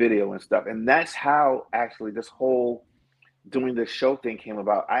doing video and stuff. And that's how actually this whole doing this show thing came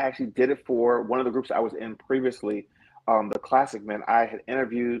about. I actually did it for one of the groups I was in previously, the Classic Men. I had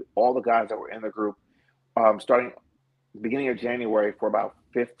interviewed all the guys that were in the group starting beginning of January for about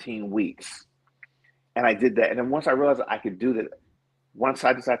 15 weeks. And I did that. And then once I realized that I could do that, once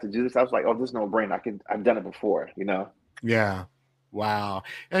I decided to do this, I was like, oh, this is no brainer. I've done it before. yeah. Wow.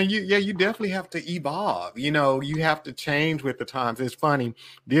 And you definitely have to evolve. You have to change with the times. It's funny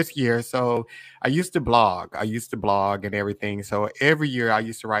this year. So I used to blog. And everything. So every year I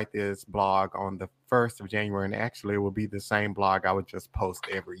used to write this blog on the 1st of January. And actually it would be the same blog I would just post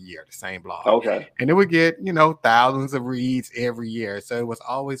every year, the same blog. Okay. And it would get, thousands of reads every year. So it was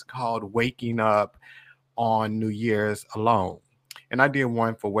always called Waking Up on New Year's Alone. And I did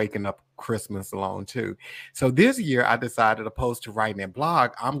one for Waking Up Christmas alone too. So this year I decided, opposed to writing a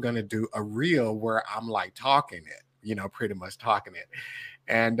blog, I'm going to do a reel where I'm like talking it, pretty much talking it.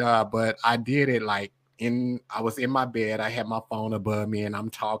 And but I did it like I was in my bed, I had my phone above me and I'm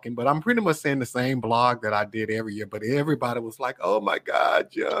talking, but I'm pretty much saying the same blog that I did every year. But everybody was like, "Oh my God,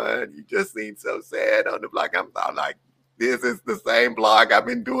 John, you just seem so sad on the blog." I'm like, this is the same blog I've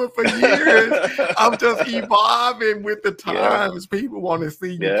been doing for years. I'm just evolving with the times. Yeah. People want to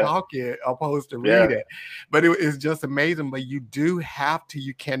see you talk it opposed to read it. But it's just amazing. But you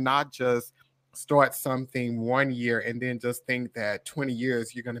cannot just start something one year and then just think that 20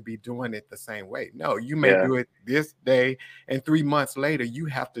 years you're going to be doing it the same way. No, you may do it this day and 3 months later, you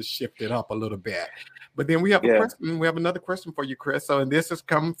have to shift it up a little bit. But then we have a question. We have another question for you, Chris. So, and this is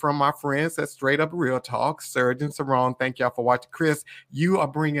coming from my friends at Straight Up Real Talk, Serge and Saron. Thank y'all for watching. Chris, you are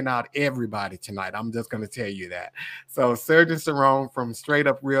bringing out everybody tonight. I'm just going to tell you that. So Serge and Saron from Straight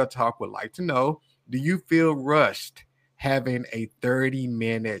Up Real Talk would like to know, do you feel rushed having a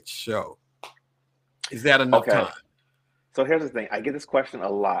 30-minute show? Is that enough time? So here's the thing. I get this question a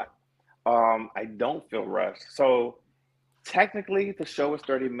lot. I don't feel rushed. So technically the show is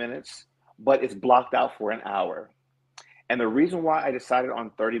 30 minutes, but it's blocked out for an hour. And the reason why I decided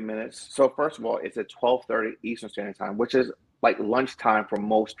on 30 minutes, so first of all, it's at 12:30 Eastern Standard Time, which is like lunchtime for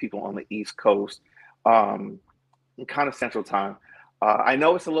most people on the East Coast, kind of Central Time. I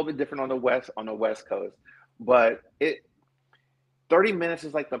know it's a little bit different on the West Coast, but 30 minutes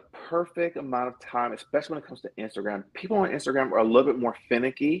is like the perfect amount of time, especially when it comes to Instagram. People on Instagram are a little bit more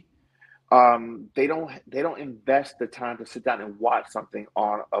finicky. They don't invest the time to sit down and watch something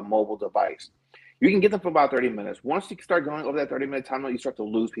on a mobile device. You can get them for about 30 minutes. Once you start going over that 30-minute time, you start to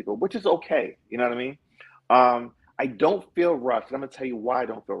lose people, which is okay. You know what I mean? I don't feel rushed. And I'm gonna tell you why I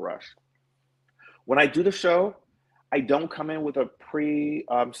don't feel rushed. When I do the show, I don't come in with a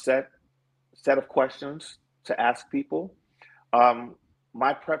set of questions to ask people.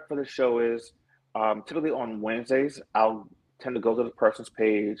 My prep for the show is typically on Wednesdays, I'll tend to go to the person's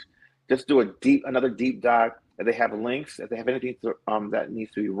page, just do another deep dive. If they have links, if they have anything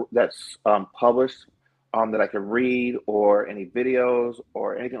that's published that I can read, or any videos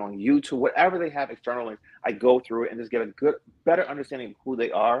or anything on YouTube, whatever they have external links, I go through it and just get a better understanding of who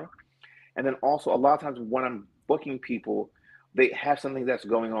they are. And then also a lot of times when I'm booking people, they have something that's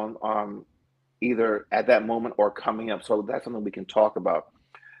going on either at that moment or coming up. So that's something we can talk about.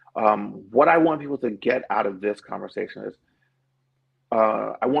 What I want people to get out of this conversation is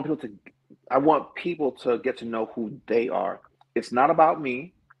I want people to get to know who they are. It's not about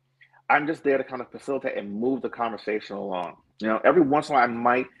me. I'm just there to kind of facilitate and move the conversation along. Every once in a while I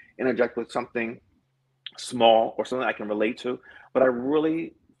might interject with something small or something I can relate to, but I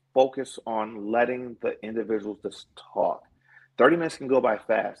really focus on letting the individuals just talk. 30 minutes can go by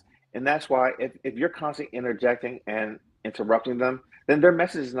fast. And that's why if you're constantly interjecting and interrupting them, then their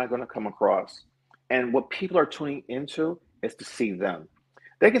message is not going to come across. And what people are tuning into is to see them.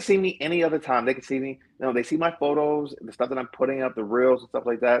 They can see me any other time. They can see me, they see my photos, the stuff that I'm putting up, the reels and stuff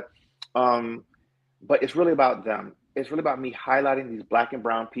like that. Um, but it's really about them. It's really about me highlighting these black and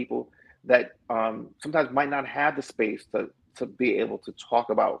brown people that sometimes might not have the space to be able to talk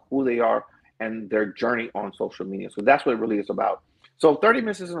about who they are and their journey on social media. So that's what it really is about. So 30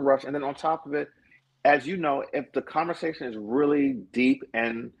 minutes isn't a rush. And then on top of it, as you know, if the conversation is really deep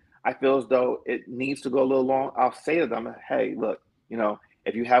and I feel as though it needs to go a little long, I'll say to them, hey, look,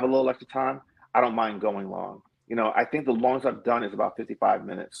 if you have a little extra time, I don't mind going long. I think the longest I've done is about 55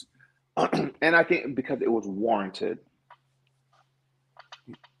 minutes. And I think because it was warranted.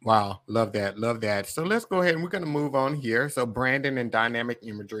 Wow, love that, love that. So let's go ahead and we're going to move on here. So branding and dynamic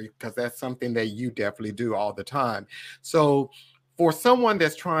imagery, because that's something that you definitely do all the time. So for someone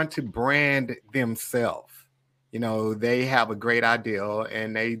that's trying to brand themselves, they have a great idea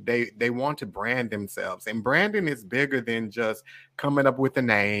and they want to brand themselves. And branding is bigger than just coming up with a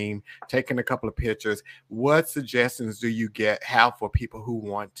name, taking a couple of pictures. What suggestions do you have for people who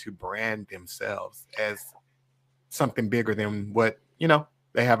want to brand themselves as something bigger than what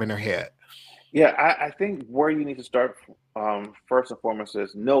they have in their head? Yeah, I think where you need to start first and foremost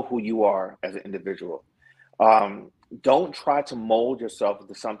is know who you are as an individual. Don't try to mold yourself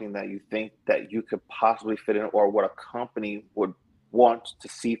into something that you think that you could possibly fit in or what a company would want to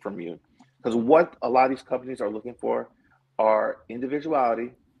see from you. Because what a lot of these companies are looking for are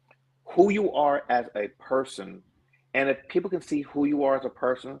individuality, who you are as a person. And if people can see who you are as a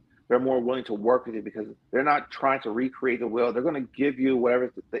person, they're more willing to work with you because they're not trying to recreate the wheel. They're going to give you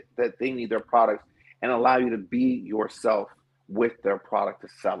whatever that they need their products and allow you to be yourself with their product to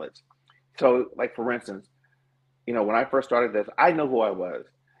sell it. So, like for instance, when I first started this, I know who I was.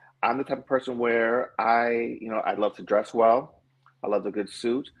 I'm the type of person where I love to dress well. I love a good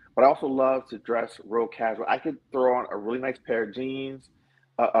suit, but I also love to dress real casual. I could throw on a really nice pair of jeans,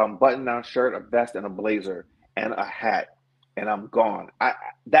 a button-down shirt, a vest, and a blazer, and a hat, and I'm gone.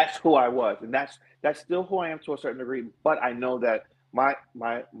 That's who I was, and that's still who I am to a certain degree. But I know that my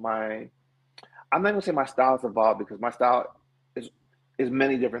I'm not gonna say my style has evolved because my style is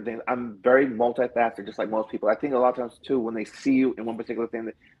many different things. I'm very multifaceted, just like most people. I think a lot of times too, when they see you in one particular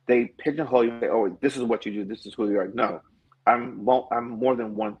thing, they pigeonhole you and say, "Oh, this is what you do. This is who you are." No, I'm more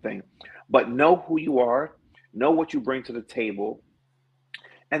than one thing. But know who you are, know what you bring to the table,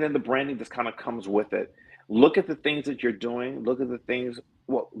 and then the branding just kind of comes with it. Look at the things that you're doing. Look at the things.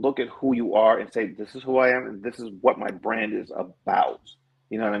 Well, look at who you are and say, "This is who I am, and this is what my brand is about."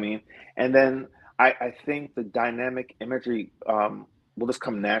 You know what I mean? And then I think the dynamic imagery will just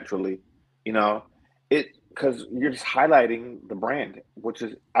come naturally. You know, it because you're just highlighting the brand, which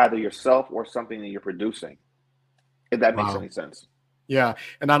is either yourself or something that you're producing. If that makes Wow. any sense. Yeah.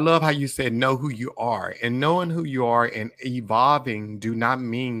 And I love how you said know who you are. And knowing who you are and evolving do not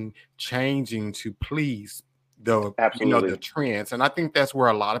mean changing to please the Absolutely. trends. And I think that's where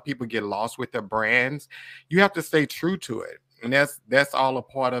a lot of people get lost with their brands. You have to stay true to it. And that's all a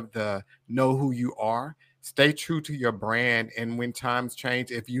part of the know who you are. Stay true to your brand. And when times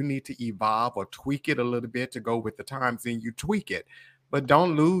change, if you need to evolve or tweak it a little bit to go with the times, then you tweak it. But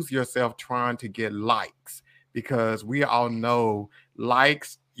don't lose yourself trying to get likes because we all know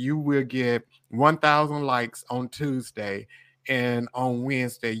likes, you will get 1,000 likes on Tuesday, and on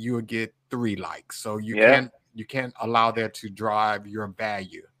Wednesday you will get 3 likes. So Yeah. you can't allow that to drive your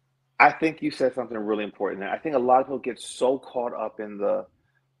value. I think you said something really important. I think a lot of people get so caught up in the,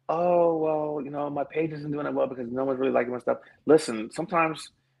 oh, well, my page isn't doing it well because no one's really liking my stuff. Listen,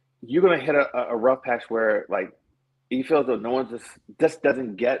 sometimes you're gonna hit a rough patch where like you feel as though no one just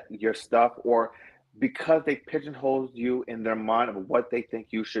doesn't get your stuff, or because they pigeonholed you in their mind of what they think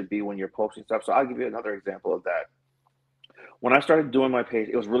you should be when you're posting stuff. So I'll give you another example of that. When I started doing my page,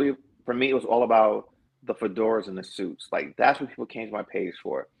 it was really for me, it was all about the fedoras and the suits. Like that's what people came to my page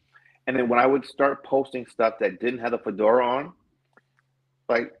for. And then when I would start posting stuff that didn't have the fedora on,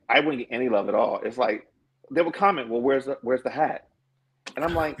 like I wouldn't get any love at all. It's like they would comment, "Well, where's the hat?" And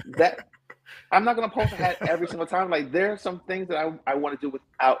I'm like, "That I'm not gonna post a hat every single time. Like there are some things that I want to do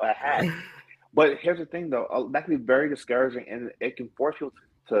without a hat." But here's the thing, though, that can be very discouraging, and it can force people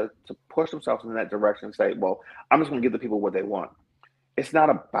to push themselves in that direction and say, "Well, I'm just gonna give the people what they want." It's not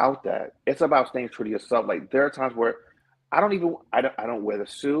about that. It's about staying true to yourself. Like there are times where I don't wear the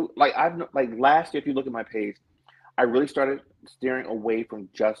suit. Like last year, if you look at my page, I really started steering away from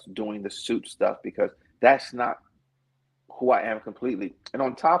just doing the suit stuff because that's not who I am completely. And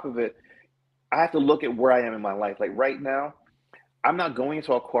on top of it, I have to look at where I am in my life. Like right now, I'm not going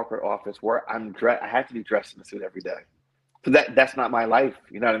into a corporate office where I have to be dressed in a suit every day. So that's not my life.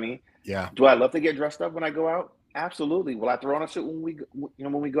 You know what I mean? Yeah. Do I love to get dressed up when I go out? Absolutely. Will I throw on a suit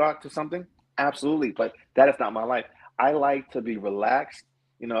when we go out to something? Absolutely. But that is not my life. I like to be relaxed.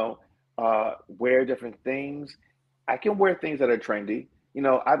 You know, wear different things. I can wear things that are trendy.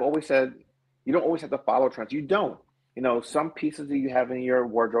 I've always said you don't always have to follow trends. You don't. Some pieces that you have in your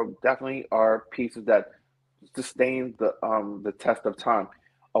wardrobe definitely are pieces that sustain the test of time.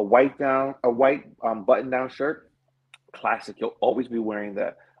 A white button down shirt, classic. You'll always be wearing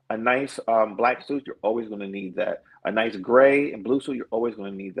that. A nice black suit, you're always going to need that. A nice gray and blue suit, you're always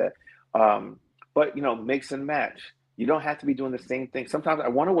going to need that. But mix and match. You don't have to be doing the same thing. Sometimes I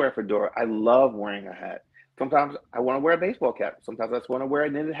want to wear a fedora. I love wearing a hat. Sometimes I want to wear a baseball cap. Sometimes I just want to wear a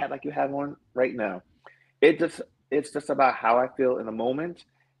knitted hat like you have on right now. It just it's just about how I feel in the moment,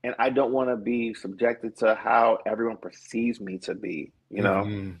 and I don't want to be subjected to how everyone perceives me to be.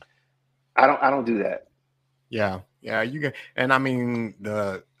 Hmm. I don't do that. Yeah, yeah, you get, and I mean,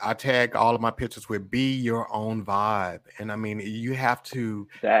 I tag all of my pictures with "be your own vibe," and I mean, you have to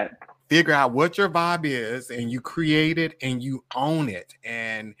That figure out what your vibe is, and you create it, and you own it,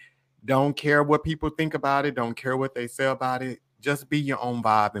 and don't care what people think about it, don't care what they say about it. Just be your own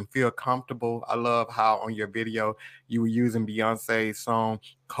vibe and feel comfortable. I love how on your video you were using Beyonce's song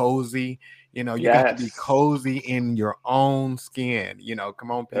 "Cozy." You got to be yes. cozy in your own skin.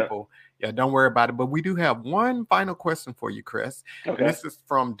 Come on, Yeah. people. Yeah, don't worry about it. But we do have one final question for you, Chris. And Okay. this is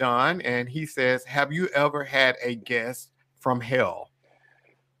from Don. And he says, have you ever had a guest from hell?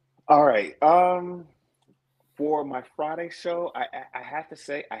 All right. For my Friday show, I have to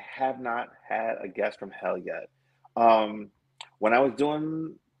say I have not had a guest from hell yet. Um, when I was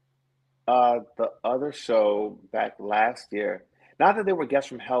doing the other show back last year, not that they were guests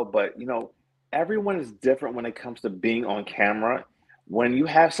from hell, but everyone is different when it comes to being on camera. When you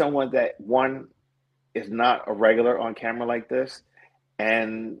have someone that one is not a regular on camera like this,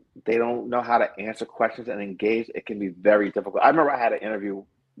 and they don't know how to answer questions and engage, it can be very difficult. I remember I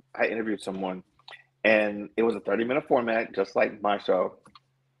interviewed someone, and it was a 30-minute format, just like my show.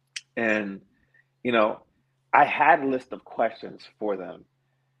 And, you know, I had a list of questions for them.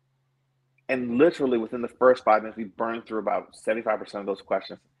 And literally within the first 5 minutes, we burned through about 75% of those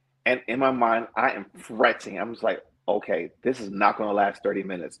questions. And in my mind, I am fretting. I'm just like, okay, this is not going to last 30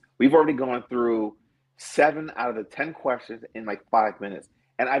 minutes. We've already gone through 7 out of the 10 questions in like 5 minutes.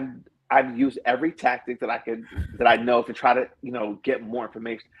 And I've used every tactic that I know to try to, get more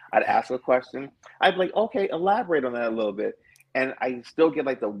information. I'd ask a question. I'd be like, okay, elaborate on that a little bit. And I still get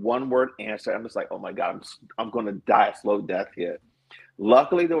like the one word answer. I'm just like, oh my God, I'm going to die a slow death here.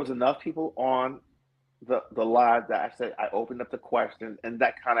 Luckily, there was enough people on the live that I said I opened up the questions, and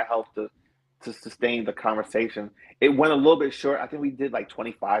that kind of helped to sustain the conversation. It went a little bit short. I think we did like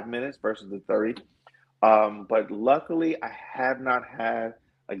 25 minutes versus the 30. But luckily, I have not had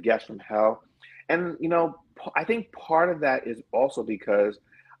a guest from hell, and I think part of that is also because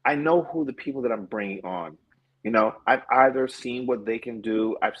I know who the people that I'm bringing on. I've either seen what they can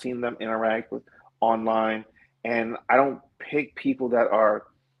do, I've seen them interact with online, and I don't pick people that are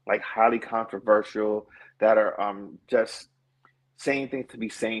like highly controversial, that are just saying things to be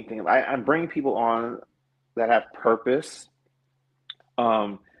saying things. I'm bringing people on that have purpose,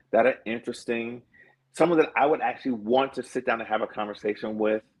 that are interesting, someone that I would actually want to sit down and have a conversation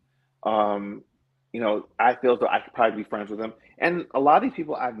with. Um, I feel as though I could probably be friends with them. And a lot of these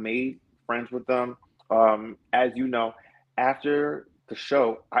people I've made friends with them. As you know, after the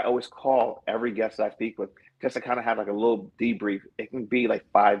show, I always call every guest I speak with just to kind of have like a little debrief. It can be like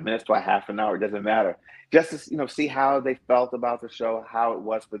 5 minutes to a half an hour, it doesn't matter. Just to see how they felt about the show, how it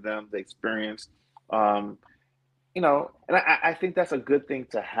was for them, the experience. Um, and I think that's a good thing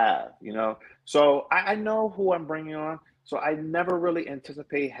to have, So I know who I'm bringing on. So I never really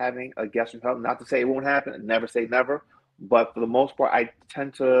anticipate having a guest from hell. Not to say it won't happen, and never say never. But for the most part, I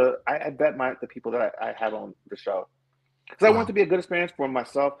bet the people that I have on the show. Because I want it to Wow. be a good experience for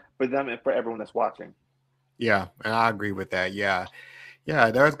myself, for them, and for everyone that's watching. Yeah, and I agree with that. Yeah.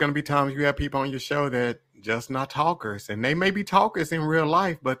 Yeah, there's going to be times you have people on your show that just not talkers, and they may be talkers in real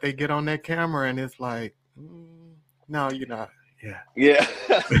life, but they get on that camera and it's like, no, you're not. Yeah. Yeah.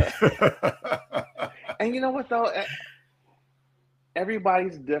 And you know what though?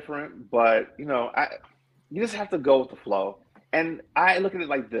 Everybody's different, but you just have to go with the flow. And I look at it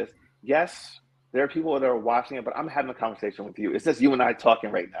like this. Yes, there are people that are watching it, but I'm having a conversation with you. It's just you and I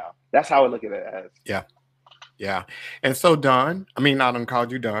talking right now. That's how I look at it as. Yeah. Yeah. And so Don, I mean, I don't call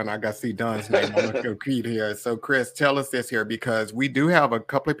you Don. I got to see Don's name on the feed here. So Chris, tell us this here because we do have a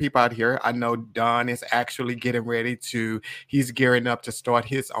couple of people out here. I know Don is actually getting ready he's gearing up to start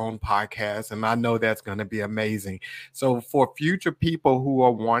his own podcast. And I know that's going to be amazing. So for future people who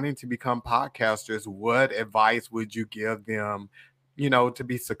are wanting to become podcasters, what advice would you give them, to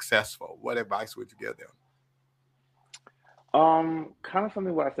be successful? What advice would you give them? Kind of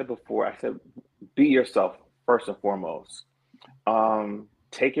something what I said before. I said, be yourself first and foremost.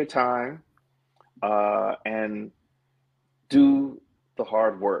 Take your time, and do the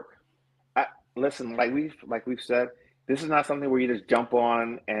hard work. Listen, like we've said, this is not something where you just jump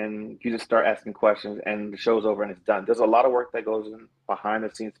on and you just start asking questions and the show's over and it's done. There's a lot of work that goes in behind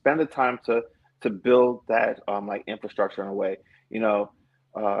the scenes. Spend the time to build that like infrastructure in a way.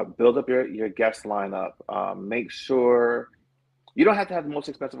 Build up your guest lineup. Make sure you don't have to have the most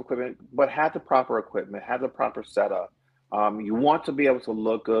expensive equipment, but have the proper equipment, have the proper setup. You want to be able to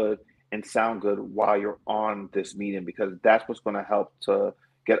look good and sound good while you're on this medium because that's what's going to help to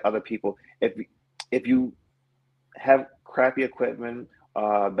get other people. If you have crappy equipment,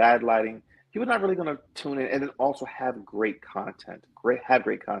 bad lighting, people are not really going to tune in. And then also have great content. Have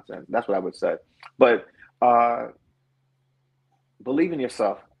great content. That's what I would say. But believe in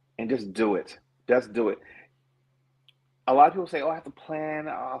yourself and just do it. Just do it. A lot of people say, "Oh, I have to plan.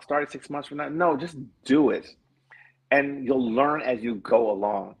 I'll start it 6 months from now." No, just do it, and you'll learn as you go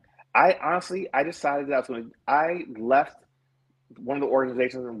along. I decided that I left one of the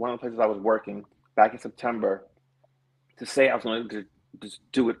organizations and one of the places I was working back in September to say I was going to just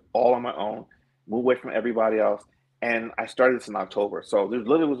do it all on my own, move away from everybody else, and I started this in October. So there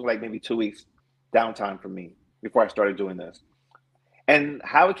literally was like maybe 2 weeks downtime for me before I started doing this. And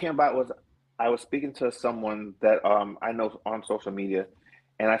how it came about was I was speaking to someone that I know on social media,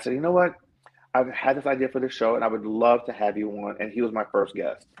 and I said, you know what? I've had this idea for this show, and I would love to have you on. And he was my first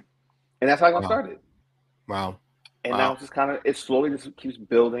guest, and that's how I got Wow. started. Wow. And now Wow. it's just it slowly just keeps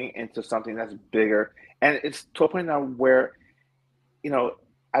building into something that's bigger, and it's to a point now where,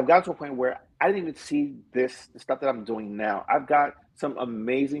 I've got to a point where I didn't even see the stuff that I'm doing now. I've got some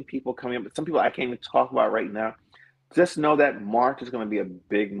amazing people coming up, some people I can't even talk about right now. Just know that March is going to be a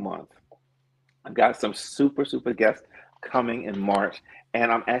big month. I've got some super, super guests coming in March,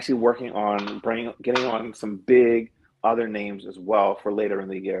 and I'm actually working on getting on some big other names as well for later in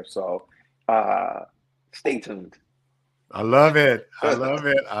the year. So stay tuned. I love it. I love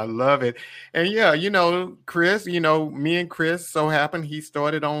it. I love it. And yeah, Chris, me and Chris so happened he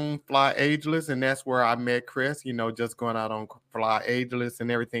started on Fly Ageless, and that's where I met Chris, just going out on Fly Ageless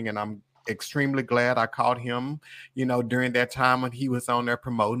and everything. And I'm extremely glad I caught him, during that time when he was on there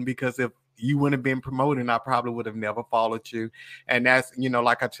promoting, because if you wouldn't have been promoting, I probably would have never followed you. And that's,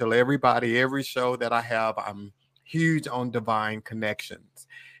 like I tell everybody, every show that I have, I'm huge on divine connections.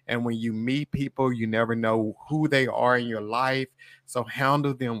 And when you meet people, you never know who they are in your life. So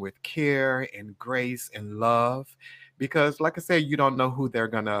handle them with care and grace and love. Because, like I said, you don't know how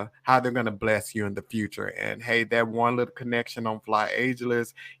they're gonna bless you in the future. And hey, that one little connection on Fly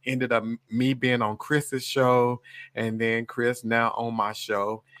Ageless ended up me being on Chris's show, and then Chris now on my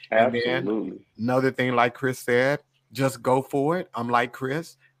show. And then Absolutely. another thing, like Chris said, just go for it. I'm like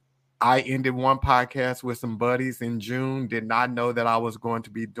Chris. I ended one podcast with some buddies in June. Did not know that I was going to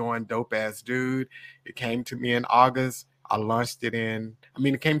be doing Dope Ass Dude. It came to me in August.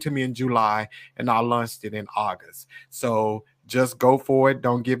 It came to me in July and I launched it in August. So just go for it.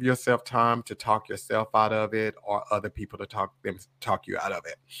 Don't give yourself time to talk yourself out of it or other people to talk you out of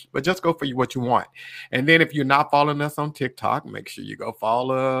it. But just go for what you want. And then if you're not following us on TikTok, make sure you go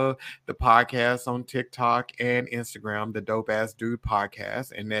follow the podcast on TikTok and Instagram, the Dope Ass Dude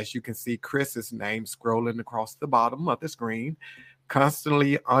Podcast. And as you can see, Chris's name scrolling across the bottom of the screen,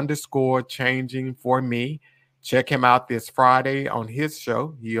 constantly underscore changing for me. Check him out this Friday on his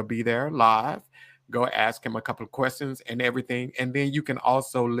show. He'll be there live. Go ask him a couple of questions and everything. And then you can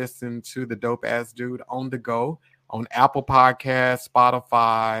also listen to the Dope Ass Dude on the go on Apple Podcasts,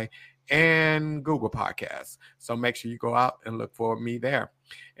 Spotify, and Google Podcasts. So make sure you go out and look for me there.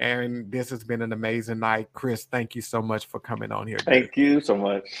 And this has been an amazing night. Chris, thank you so much for coming on here, dude. Thank you so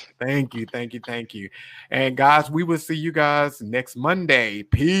much. Thank you, thank you, thank you. And guys, we will see you guys next Monday.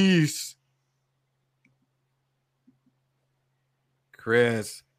 Peace. Chris.